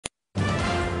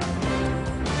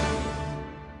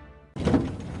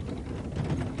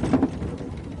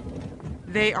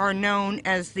They are known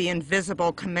as the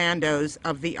invisible commandos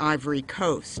of the Ivory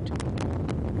Coast.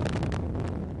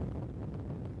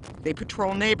 They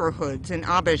patrol neighborhoods in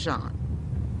Abidjan.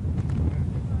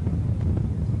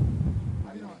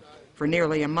 For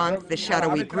nearly a month, the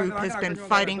shadowy group has been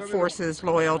fighting forces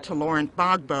loyal to Laurent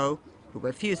Gbagbo, who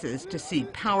refuses to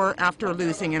cede power after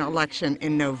losing an election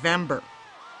in November.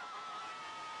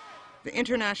 The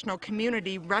international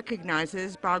community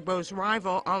recognizes Gbagbo's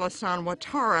rival, Alassane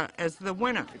Ouattara, as the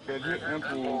winner.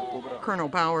 Colonel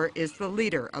Bauer is the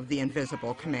leader of the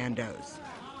Invisible Commandos.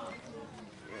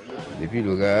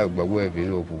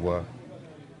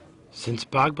 Since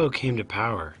Gbagbo came to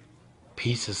power,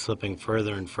 peace is slipping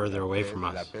further and further away from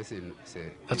us.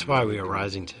 That's why we are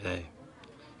rising today,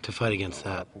 to fight against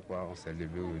that.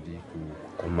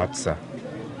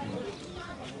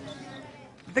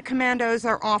 The commandos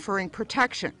are offering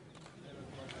protection.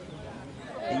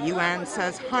 The UN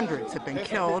says hundreds have been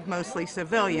killed, mostly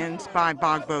civilians, by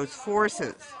Gbagbo's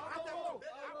forces.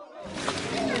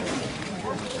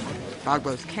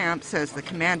 Gbagbo's camp says the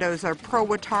commandos are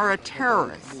pro-Ouattara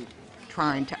terrorists,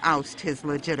 trying to oust his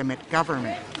legitimate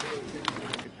government.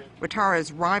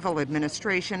 Ouattara's rival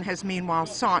administration has meanwhile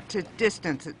sought to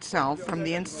distance itself from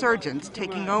the insurgents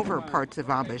taking over parts of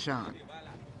Abidjan.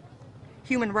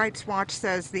 Human Rights Watch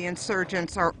says the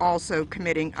insurgents are also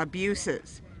committing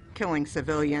abuses, killing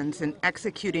civilians and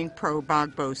executing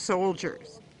pro-Gbagbo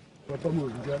soldiers.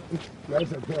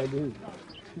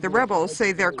 The rebels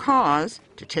say their cause,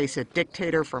 to chase a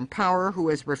dictator from power who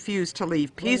has refused to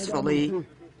leave peacefully,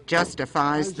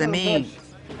 justifies the means.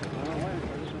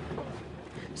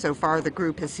 So far, the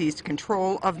group has seized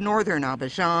control of northern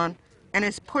Abidjan and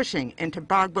is pushing into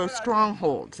Gbagbo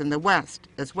strongholds in the west,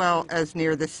 as well as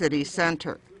near the city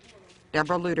center.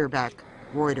 Deborah Luderbeck,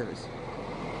 Reuters.